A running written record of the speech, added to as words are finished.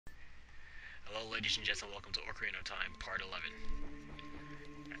Hello, ladies and gents, and welcome to Ocarina of Time, Part 11.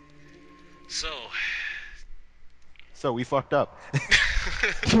 So, So we fucked up.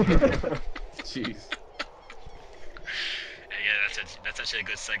 Jeez. yeah, that's actually a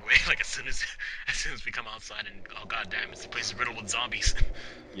good segue. Like as soon as we come outside, and oh goddamn, this place is riddled with zombies.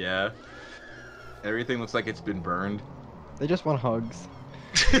 Yeah. Everything looks like it's been burned. They just want hugs.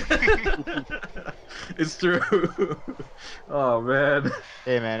 It's true. Oh man.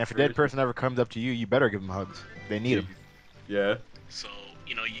 Hey man, if a dead person ever comes up to you, you better give them hugs. They need them. Yeah. So,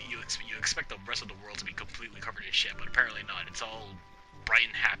 you expect the rest of the world to be completely covered in shit, but apparently not. It's all bright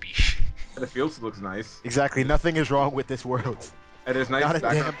and happy. And the field looks nice. Exactly. Nothing is wrong with this world. And there's nice Not a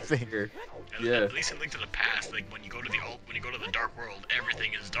background damn thing. here. At, Yeah. at least in Link to the Past, like when you go to the dark world,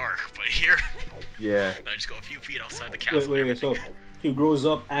 everything is dark. But here, Yeah. I just go a few feet outside the castle. Wait, so he grows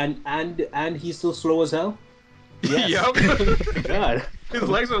up and he's still slow as hell? Yup. God. His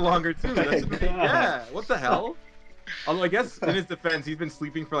legs are longer too. That's God. yeah. What the hell? Although I guess in his defense, he's been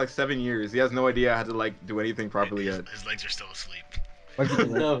sleeping for like 7 years. He has no idea how to like do anything properly yet. His legs are still asleep.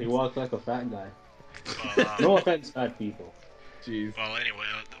 No, he walks like a fat guy. Well, No offense, fat people. Jeez. well, anyway,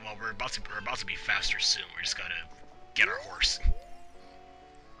 we're about to be faster soon. We just gotta get our horse.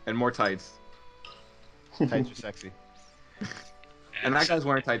 And more tights. Tights are sexy. And that guy's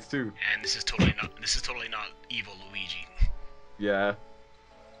wearing tights too. And this is totally not evil Luigi. Yeah.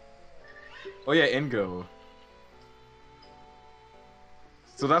 Oh yeah, Ingo.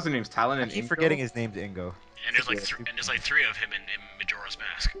 So that's the name's Talon I and keep Ingo? forgetting his name's Ingo. And there's like three of him in Majora's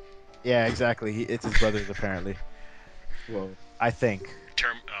Mask. Yeah, exactly. It's his brothers apparently. Whoa. I think.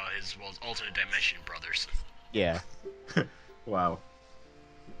 His alternate dimension brothers. Yeah. Wow.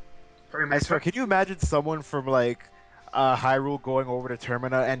 I swear, can you imagine someone from like Hyrule going over to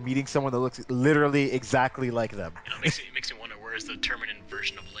Termina and meeting someone that looks literally exactly like them? It makes me wonder where's the Terminin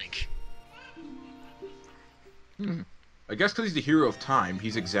version of Link. I guess because he's the hero of time,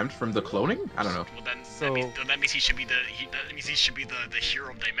 he's exempt from the cloning? I don't know. Well, then So- that means he should be the hero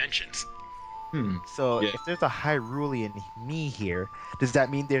of dimensions. So Yeah. if there's a Hyrulean me here, does that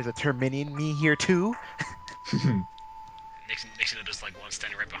mean there's a Terminian me here too? Next to just like one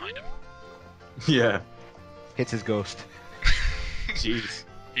standing right behind him. Yeah. Hits his ghost. Jeez.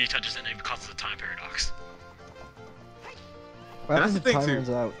 He touches it and it causes a time paradox. What That's happens the if thing, time too. runs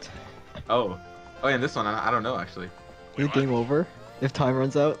out? Oh. Oh yeah, this one, I don't know actually. You Wait, game what? over if time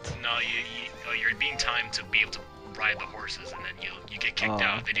runs out? No, you're being timed to be able to ride the horses, and then you get kicked Oh.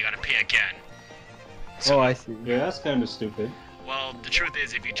 out. Then you gotta pay again. Oh, I see. Yeah, that's kind of stupid. Well, the truth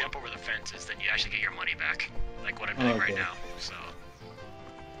is, if you jump over the fences, then you actually get your money back, like what I'm doing right Okay. now.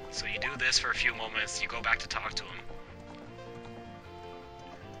 So you do this for a few moments. You go back to talk to him.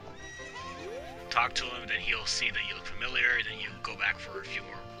 Talk to him, then he'll see that you look familiar. Then you go back for a few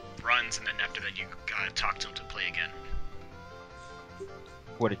more runs, and then after that, you gotta talk to him to play again.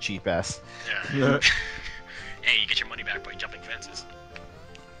 What a cheap ass. Yeah. Hey, you get your money back by jumping fences.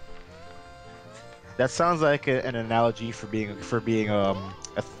 That sounds like an analogy for being a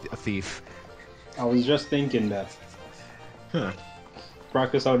thief. I was just thinking that. Huh.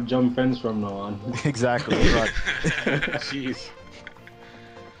 Practice how to jump fence from now on. Exactly. Right. Jeez.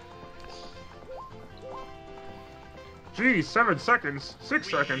 Gee, 7 seconds, 6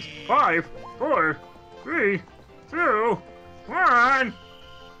 Whee! seconds, 5, 4, 3, 2, 1.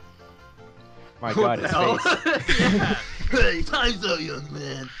 My What God, the his hell? face. Yeah. Hey, time's out, young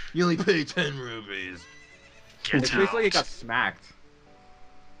man. You only pay 10 rupees. Get It's out. basically like he got smacked.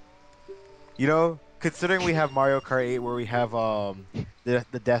 You know, considering we have Mario Kart 8 where we have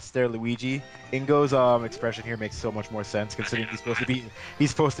the Death Stare Luigi, Ingo's expression here makes so much more sense considering he's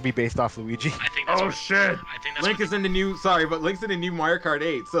supposed to be based off Luigi. I think that's Oh what, shit! I think that's Link what is in the new but Link's in the new Mario Kart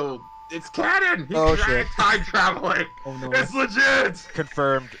 8, so it's canon! He's Oh, giant shit. time traveling! Oh no. It's legit!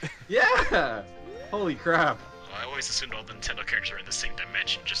 Confirmed. Yeah! Holy crap. I always assumed all the Nintendo characters are in the same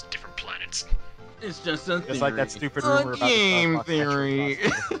dimension, just different planets. It's just a Just like that stupid A rumor about the game Star Fox theory.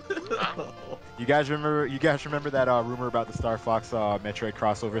 Metroid crossover. Huh? You guys remember that rumor about the Star Fox Metroid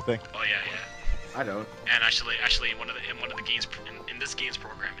crossover thing? Oh yeah. I don't. And actually, in one of the games in this game's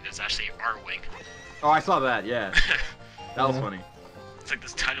program, it's actually R-Wing. Oh, I saw that, yeah. That was Yeah. funny. It's like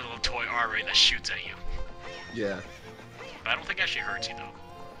this tiny little toy R-Wing that shoots at you. Yeah. But I don't think it actually hurts you though.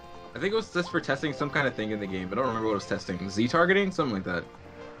 I think it was just for testing some kind of thing in the game. I don't remember what it was testing. Z-targeting? Something like that.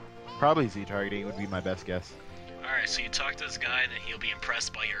 Probably Z targeting would be my best guess. Alright, so you talk to this guy, then he'll be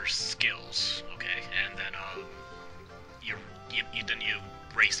impressed by your skills, okay? And then you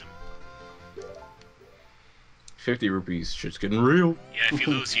race him. 50 rupees. Shit's getting real. Yeah, if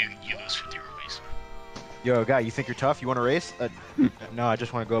you lose, you lose 50 rupees. Yo, guy, you think you're tough? You want to race? No, I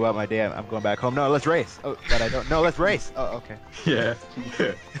just want to go about my day. I'm going back home. No, let's race. Oh, but I don't. No, let's race. Oh, okay. Yeah.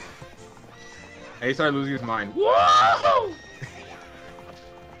 And he started losing his mind. Whoa!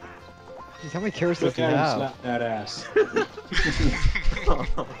 Jeez, how many characters Look does he at him have? slap that ass.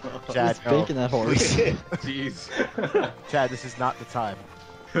 Chad, He's no. banking that horse. Jeez. Chad, this is not the time.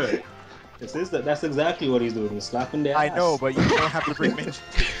 That's exactly what he's doing. He's slapping the ass. I know, but you don't have to bring Mitch.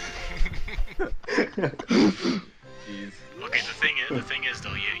 Jeez. Okay, the thing is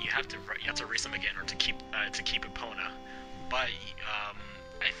though, you have to race him again or to keep Epona. But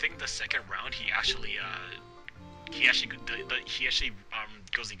I think the second round he actually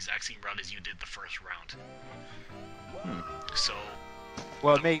goes the exact same route as you did the first round. So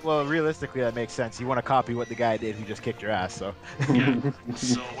Well, realistically, that makes sense. You want to copy what the guy did who just kicked your ass, so. yeah.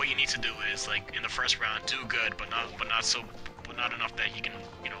 So what you need to do is like in the first round, do good, but not enough that he can,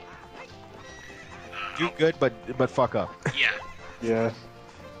 you know. Do good, but fuck up. Yeah. Yeah.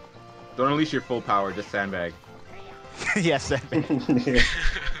 Don't unleash your full power, just sandbag. Yes.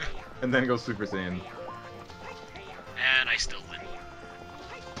 And then go Super Saiyan. And I still win.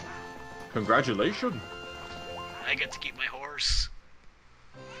 Congratulations. I get to keep my horse.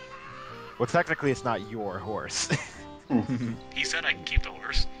 Well, technically, it's not your horse. He said I can keep the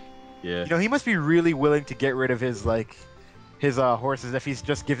horse. Yeah. You know, he must be really willing to get rid of his horses if he's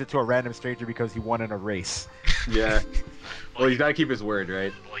just gives it to a random stranger because he won in a race. Yeah. Well, he's gotta keep his word,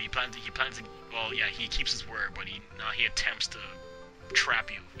 right? Well, he plans to. Well, yeah, he keeps his word, but he attempts to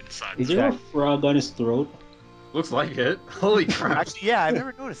trap you inside. Is there a frog on his throat? Looks like it. Holy crap. Actually, yeah, I've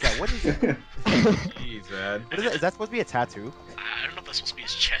never noticed that. What is it? Jeez, man. What is that? Is that supposed to be a tattoo? I don't know if that's supposed to be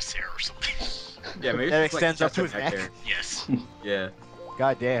his chest hair or something. Yeah, maybe That it's just, like, extends up to his back neck? there. Yes. Yeah.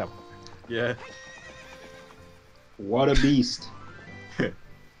 God damn. Yeah. What a beast.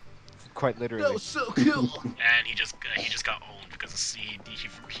 Quite literally. so cool. And he just got owned because he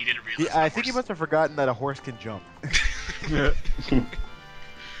didn't realize. I think he must have forgotten that a horse can jump. Yeah.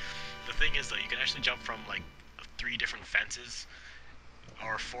 The thing is though, you can actually jump from like 3 different fences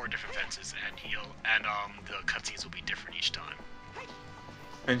or 4 different fences, and the cutscenes will be different each time.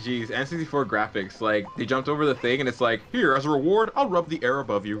 And geez, N64 graphics, like, they jumped over the thing and it's like, here, as a reward, I'll rub the air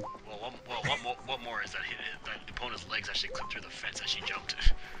above you. Well, what more is that the opponent's legs actually clipped through the fence as she jumped.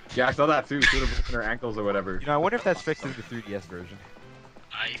 Yeah, I saw that too. Should have broken her ankles or whatever. You know, I wonder if that's fixed in the 3DS version.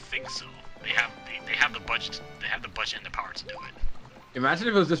 I think so. They have the budget. They have the budget and the power to do it. Imagine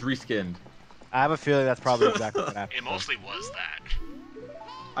if it was just reskinned. I have a feeling that's probably exactly what happened. It mostly was that.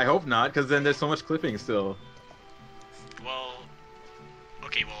 I hope not, because then there's so much clipping still. Well,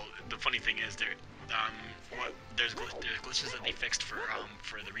 okay. Well, the funny thing is there's glitches that they fixed for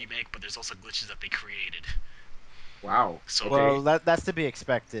the remake, but there's also glitches that they created. Wow. So Well, that's to be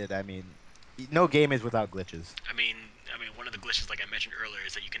expected. I mean, no game is without glitches. I mean, one of the glitches, like I mentioned earlier,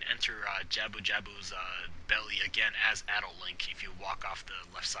 is that you can enter Jabu Jabu's belly again as Adult Link if you walk off the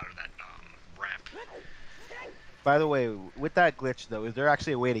left side of that ramp. By the way, with that glitch though, is there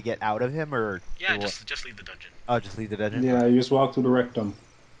actually a way to get out of him, or? Yeah, or what? just leave the dungeon. Oh, just leave the dungeon. Yeah, you just walk through the rectum.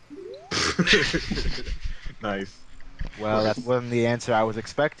 Nice. Well, that wasn't the answer I was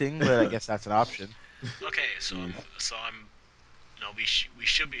expecting, but I guess that's an option. Okay, so we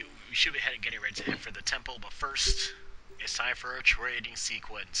should be getting ready to head for the temple, but first it's time for a trading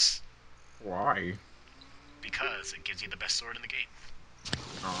sequence Why? because it gives you the best sword in the game,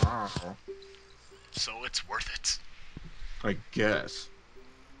 Oh, so it's worth it. I guess.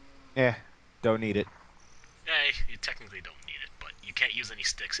 Yeah, don't need it. Yeah, you technically don't need it, but you can't use any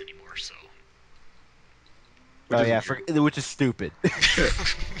sticks anymore, so. Which Oh is yeah, weird. which is stupid.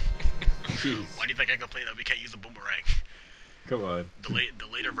 Jeez. Why do you think I complain that we can't use the boomerang? Come on. The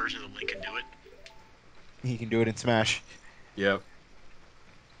later version of Link can do it. He can do it in Smash. Yep.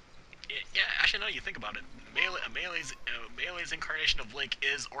 Yeah, actually, now you think about it, Melee's incarnation of Link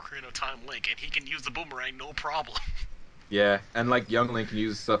is Ocarina of Time Link, and he can use the boomerang no problem. Yeah, and like young Link can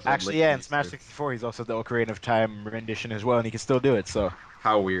use stuff. That Actually, Link yeah, in used Smash to. 64, he's also the Ocarina of Time rendition as well, and he can still do it. So.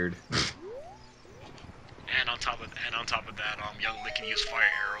 How weird. And on top of that, young Link can use fire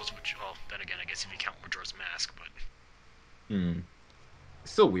arrows, which, well, then again, I guess if you count Majora's Mask, but.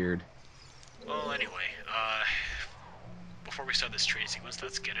 Still weird. Well, anyway, before we start this trade sequence,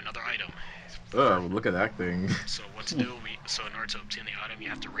 let's get another item. Oh, look at that thing. So what to do? So in order to obtain the item, you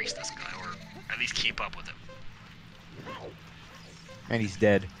have to race this guy, or at least keep up with him, And he's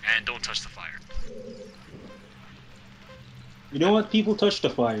dead. and don't touch the fire. You know what? People touch the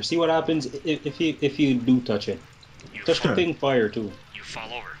fire. See what happens if you do touch it. You Touch the fall, thing fire too. you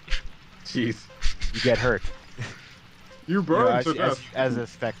fall over. Jeez. You get hurt. You You know, burned to death. as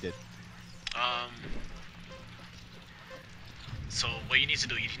expected. So what you need to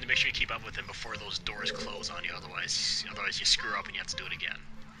do, you need to make sure you keep up with him before those doors close on you. Otherwise you screw up and you have to do it again.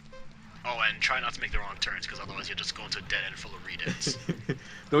 Oh, and try not to make the wrong turns, because otherwise you'll just go into a dead end full of redeads.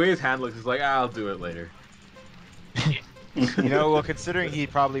 The way his hand looks is like, I'll do it later. You know, well, considering he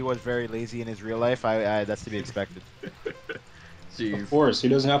probably was very lazy in his real life, that's to be expected. Jeez. Of course, he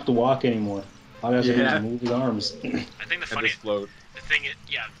doesn't have to walk anymore. All he has to do is move his arms. I think the And just float. thing is,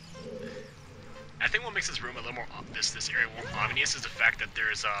 yeah. I think what makes this room a little more this area more ominous is the fact that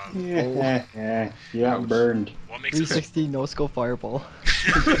there's Yeah, you got burned. what makes this 360 no scope fireball.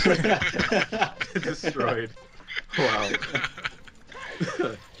 Destroyed. Wow.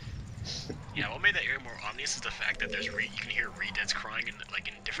 yeah, what made that area more ominous is the fact that there's you can hear redeads crying in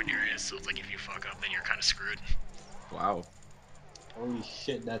different areas. So it's like if you fuck up, then you're kind of screwed. Wow. Holy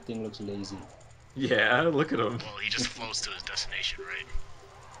shit, that thing looks lazy. Yeah, look at him. Well, he just floats to his destination, right?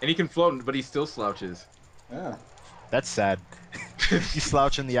 And he can float, but he still slouches. Ah. That's sad. You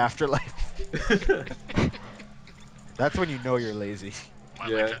slouch in the afterlife. That's when you know you're lazy. My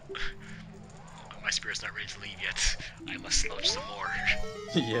Yeah. life, my spirit's not ready to leave yet. I must slouch some more.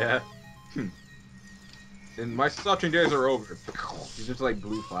 Yeah. And my slouching days are over. He just like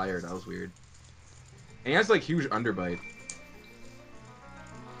blew fire. That was weird. And he has like huge underbite.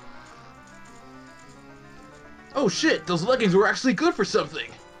 Oh shit! Those leggings were actually good for something.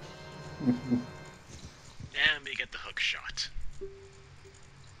 And we get the hook shot.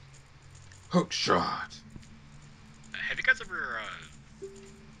 Hook shot. Have you guys ever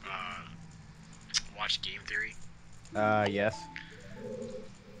watched Game Theory? Yes.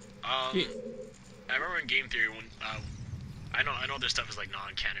 Yeah. I remember in Game Theory when I know their stuff is like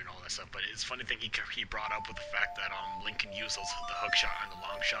non-canon and all that stuff, but it's a funny thing he brought up with the fact that Link can use the hook shot and the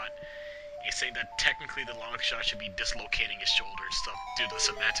long shot. He's saying that technically the long shot should be dislocating his shoulder and stuff due to the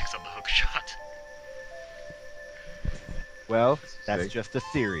semantics of the hook shot. Well, that's Sick. just a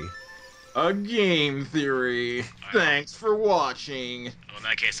theory. A game theory. Thanks for watching. Well, in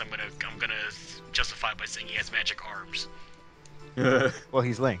that case, I'm gonna justify it by saying he has magic arms. Well,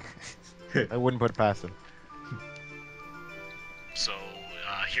 he's Link. I wouldn't put it past him. So,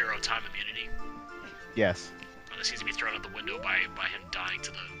 hero time immunity. Yes. This seems to be thrown out the window by him dying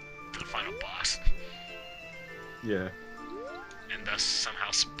to the final boss, Yeah. and thus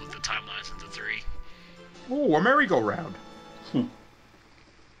somehow split the timelines into 3. Ooh, a merry-go-round.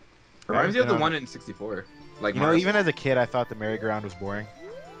 Reminds me of the You know- one in 64. Like You know, Mars. even as a kid, I thought the merry-go-round was boring.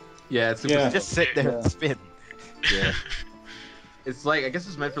 Yeah, it's super Yeah. Just sit there and Yeah. spin. Yeah. It's like, I guess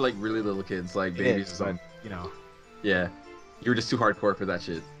it's meant for like really little kids, like It babies is, or something. but, you know. Yeah. You were just too hardcore for that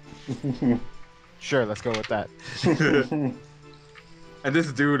shit. Sure, let's go with that. And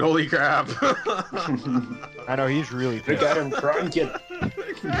this dude, holy crap. I know, he's really Look pissed. at him crying, kid.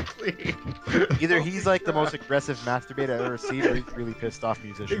 Exactly. Either he's like the most aggressive masturbator I've ever seen, or he's really pissed off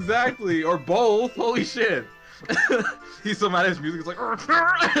musician. Exactly, or both. Holy shit. He's so mad at his music, it's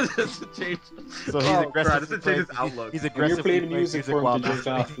like, just to change. So he's Oh, aggressive. crap, just to change his outlook. He's When aggressive. you're playing music for while him to jerk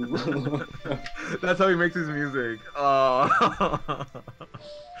off. masturbating. That's how he makes his music. Oh.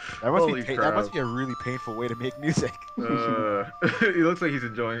 That must Holy be crap. that must be a really painful way to make music. He looks like he's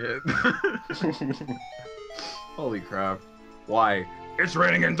enjoying it. Holy crap. Why? It's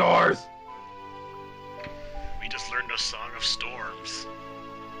raining indoors. We just learned a song of storms.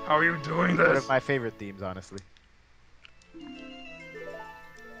 How are you doing One this? of my favorite themes, honestly.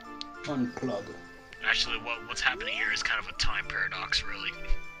 Unplug. Actually, what's happening here is kind of a time paradox, really.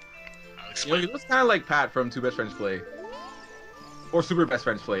 I'll You know, explain. he looks kind of like Pat from Two Best Friends Play. Or Super Best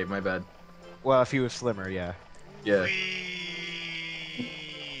Friends Play, my bad. Well, if he was slimmer, yeah. Yeah. Whee!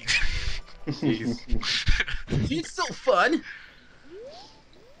 Jeez. It's so fun!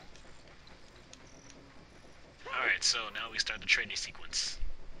 Alright, so now we start the training sequence.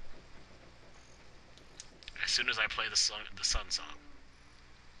 As soon as I play the sun song.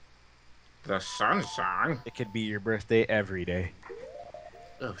 The sun song? It could be your birthday every day.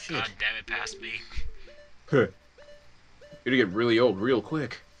 Oh shit. God damn it, past me. You're gonna get really old real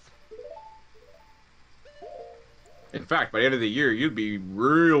quick. In fact, by the end of the year, you'd be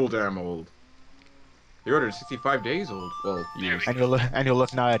real damn old. You're 165 days old. Well, There years. we And you'll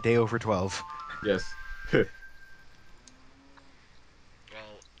look now a day over 12. Yes. Well,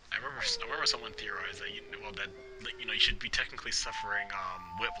 I remember someone theorized that you should be technically suffering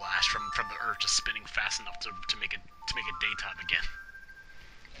whiplash from the Earth just spinning fast enough to make it daytime again.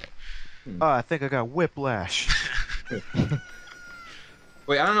 Oh, I think I got whiplash.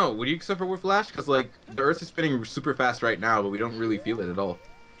 Wait, I don't know. Would you suffer whiplash? Because like the Earth is spinning super fast right now, but we don't really feel it at all.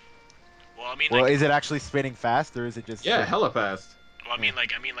 Well, I mean, Well, like, is it actually spinning fast, or is it just... Yeah, hella fast. well, I mean,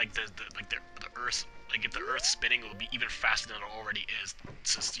 like the Earth's like if the Earth's spinning, it will be even faster than it already is,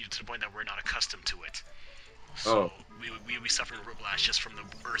 to the point that we're not accustomed to it. So we suffer whiplash just from the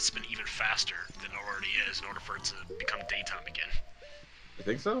Earth spin even faster than it already is in order for it to become daytime again. You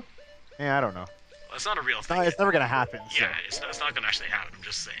think so? Yeah, I don't know. Well, it's not a real thing. It's never gonna happen. So. Yeah, it's not gonna actually happen. I'm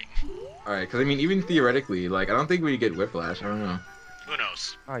just saying. All right, because I mean, even theoretically, like I don't think we get whiplash. I don't know. Who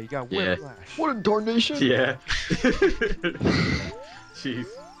knows? Oh, you got Yeah. whiplash. What a darnation! Yeah. Jeez.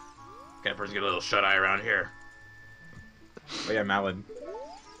 Cat person get a little shut eye around here. Oh yeah, Malin.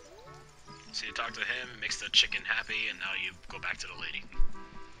 So you talk to him, it makes the chicken happy, and now you go back to the lady.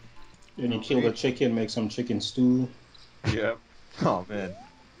 Then you kill the chicken, make some chicken stew. Yep. Oh man.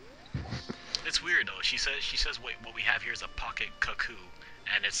 It's weird though. She says, wait, what we have here is a pocket cuckoo,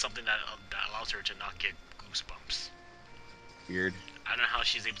 and it's something that allows her to not get goosebumps. Weird. I don't know how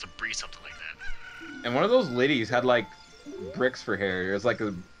she's able to breathe something like that. And one of those ladies had like bricks for hair. It was like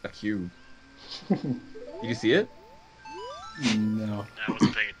a cube. Did you see it? No. I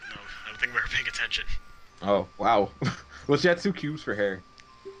wasn't paying. No, I don't think we were paying attention. Oh wow. Well, she had 2 cubes for hair.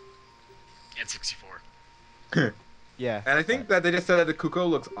 And 64. Yeah. And I think that they just said that the cuckoo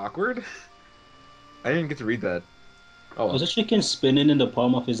looks awkward. I didn't get to read that. Oh. Was a chicken spinning in the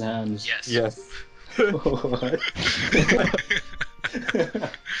palm of his hands? Yes. Yes. What?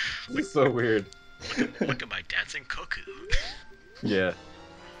 It's so weird. Look at my dancing cuckoo. Yeah.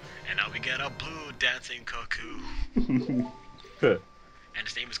 And now we get a blue dancing cuckoo. Huh. And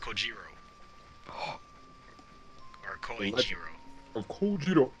his name is Kojiro. Or Koichiro. Of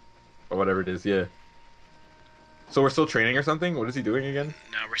Kojiro. Or whatever it is, yeah. So we're still training or something? What is he doing again?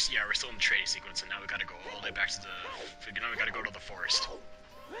 Now we're still in the training sequence, and now we gotta go all the way back to the. Now we gotta go to the forest.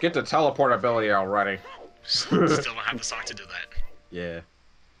 Get the teleport ability already. Still don't have the song to do that. Yeah.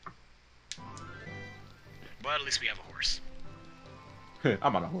 But at least we have a horse.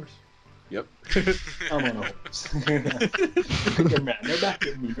 I'm on a horse. Yep. I'm on a horse. Your man, no back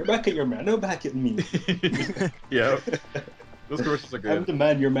at me. No back at your man. No back at me. Yep. Those commercials are I'm good. the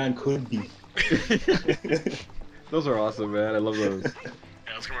man your man could be. Those are awesome, man. I love those. Yeah,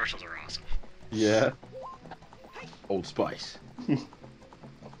 those commercials are awesome. Yeah. Old Spice.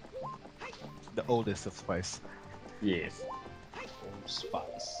 The oldest of Spice. Yes. Old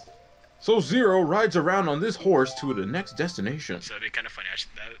Spice. So Zero rides around on this horse to the next destination. So it'd be kind of funny.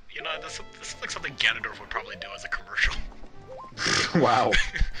 Actually, this is like something Ganondorf would probably do as a commercial. Wow.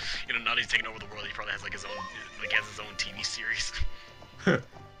 Now that he's taking over the world, he probably has like his own, TV series.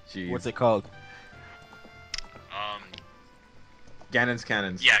 Jeez. What's it called? Ganon's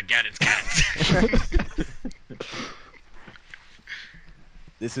Cannons. Yeah, Ganon's Cannons.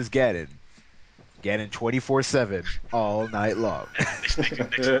 This is Ganon. Ganon 24/7, all night long. Next to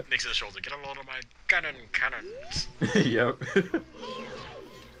the shoulder. Get a load of my Ganon cannons. Yep.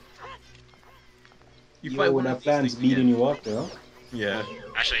 Yo, when that fan's beating you up, bro. Yeah.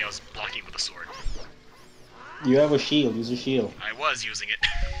 Actually, I was blocking with a sword. You have a shield. Use a shield. I was using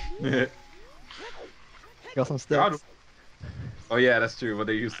it. Got some God. sticks. Oh yeah, that's true, but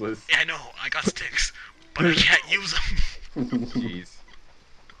they're useless. Yeah, I know. I got sticks, but I can't use them. Jeez.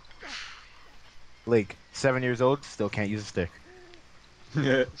 Link, 7 years old, still can't use a stick.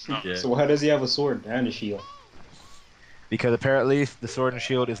 Yeah. So how does he have a sword and a shield? Because apparently the sword and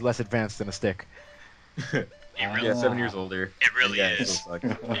shield is less advanced than a stick. It really, Yeah, 7 years older. it really Yeah, is. still sucks.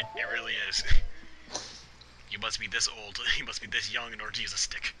 It really is. You must be this old. You must be this young in order to use a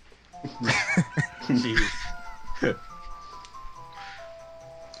stick. Jeez.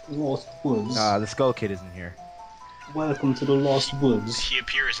 Lost Woods. The Skull Kid isn't here. Welcome to the Lost Woods. He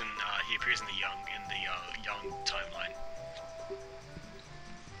appears in the young timeline.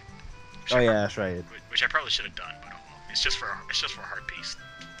 Which Oh I yeah, that's right. Which I probably should have done, but oh well. It's just for a heart piece.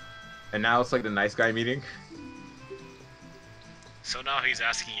 And now it's like the nice guy meeting. So now he's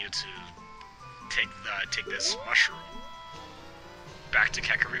asking you to take this mushroom back to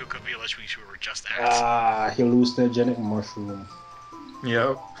Kakariko Village, which we were just at. Ah, hallucinogenic mushroom.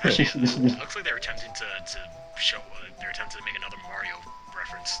 Yep. Actually, it looks like they're attempting to show. They're attempting to make another Mario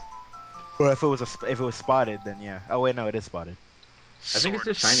reference. Well, if it was spotted, then yeah. Oh wait, no, it is spotted. I think it's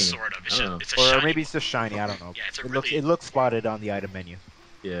just shiny. Sort of. I don't know. It's a Or shiny. maybe it's just shiny. I don't know. Yeah, it's a It looks spotted on the item menu.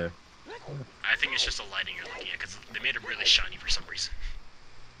 Yeah. I think it's just the lighting you're looking at, because they made it really shiny for some reason.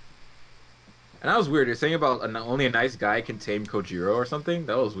 And that was weird. You're saying about only a nice guy can tame Kojiro or something?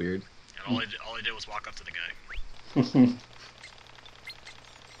 That was weird. And all I did was walk up to the guy.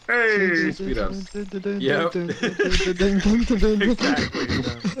 Hey! Speed ups. Yep.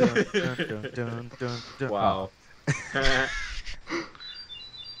 Exactly. Wow.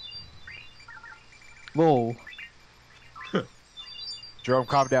 Whoa. Jerome,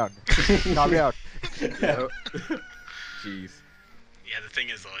 calm down. Calm down. Yeah. Jeez. Yeah, the thing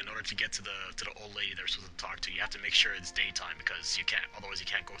is though, in order to get to the old lady they're supposed to talk to, you have to make sure it's daytime because you can't, otherwise you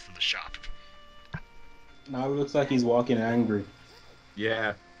can't go through the shop. Now it looks like he's walking angry.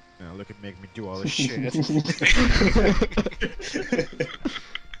 Yeah. Now look at make me do all this shit.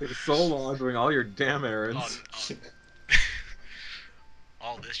 It's so long doing all your damn Oh, errands.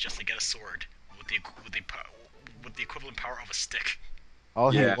 all this just to get a sword with the equivalent power of a stick.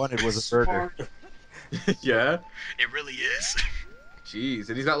 All Yeah. he wanted was a burger. Yeah. It really is. Jeez,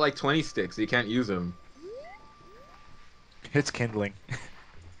 and he's got like 20 sticks. So you can't use them. It's kindling.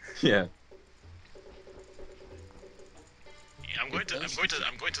 Yeah. Yeah, I'm going to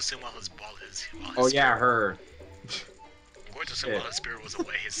assume while his Oh yeah, spirit, her. I'm going to assume while his spirit was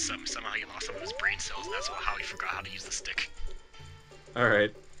away, somehow he lost some of his brain cells, and that's how he forgot how to use the stick. All right.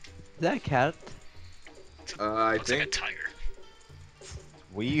 Is that a cat? I Looks like a think. tiger.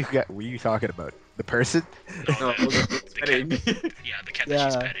 What you talking about? The person? No, No, the petting. yeah, the cat that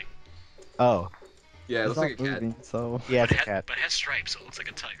she's Yeah. petting. Oh, Yeah, it It's looks like a not cat. moving, so. yeah, it's a But cat. But it has stripes, so it looks like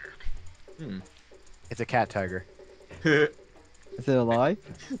a tiger. It's a cat tiger. Is it alive?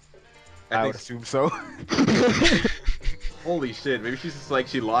 I I would think. assume so. Holy shit! Maybe she's just like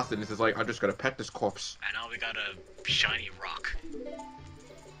she lost it. and It's just like I'm just gonna pet this corpse. And now we got a shiny rock.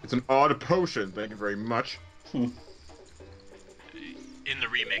 It's an odd potion. Thank you very much. In the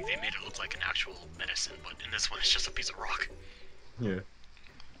remake, they made it look like an actual medicine, but in this one, it's just a piece of rock. Yeah.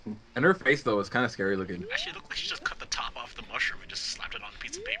 And her face though is kind of scary looking. Actually, it looked like she just cut the top off the mushroom and just slapped it on a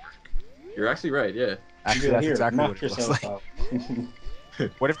piece of paper. You're actually right. Yeah. Actually, that's Here, exactly knock what it looks yourself like. out.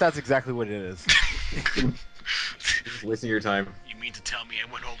 What if that's exactly what it is? You're just wasting your time. You mean to tell me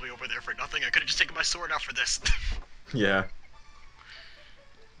I went all the way over there for nothing? I could have just taken my sword out for this. Yeah.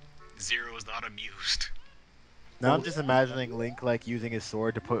 Zero is not amused. Now I'm just imagining Link like using his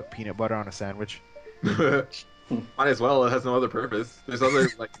sword to put peanut butter on a sandwich. Might as well. It has no other purpose. There's other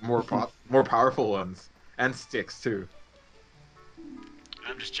like more powerful ones and sticks too.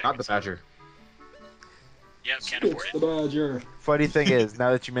 I'm just checking. Not the badger. Yeah, can't afford It's the it. badger. Funny thing is,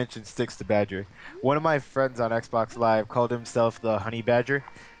 now that you mentioned Sticks the Badger, one of my friends on Xbox Live called himself the Honey Badger.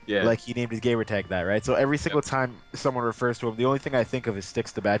 Yeah. Like he named his gamer tag that, right? So every single time someone refers to him, the only thing I think of is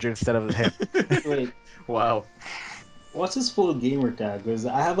Sticks the Badger instead of him. Wait, Wow. what's his full gamer tag? Because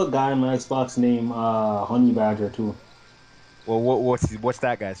I have a guy on my Xbox named Honey Badger too. Well, what's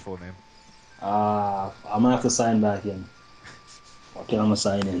that guy's full name? I'm gonna have to sign back in. Okay, I'm gonna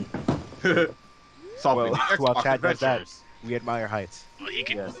sign in. Solving Well, the while Xbox Chad does that, adventures. we admire heights. Well, he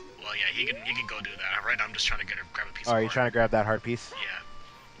can. Yes. Well, yeah, he can go do that. Right now, I'm just trying to grab a piece Oh, of are you art. trying to grab that hard piece?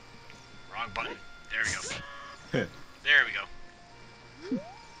 Yeah. Wrong button. There we go. There we go.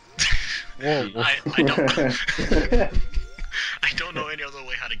 Whoa. I don't. I don't know any other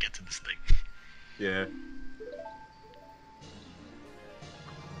way how to get to this thing. Yeah.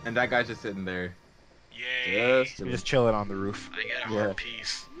 And that guy's just sitting there. Yay! Just We're just chilling on the roof. I get a Yeah. hard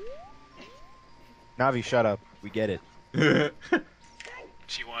piece. Navi, shut up. We get it.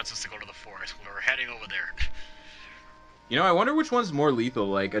 She wants us to go to the forest. We're heading over there. You know, I wonder which one's more lethal,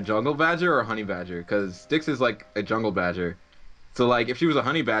 like a jungle badger or a honey badger, because Styx is like a jungle badger. So like, if she was a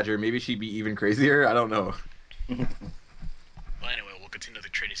honey badger, maybe she'd be even crazier. I don't know. Well, anyway, we'll continue the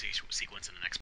training sequence in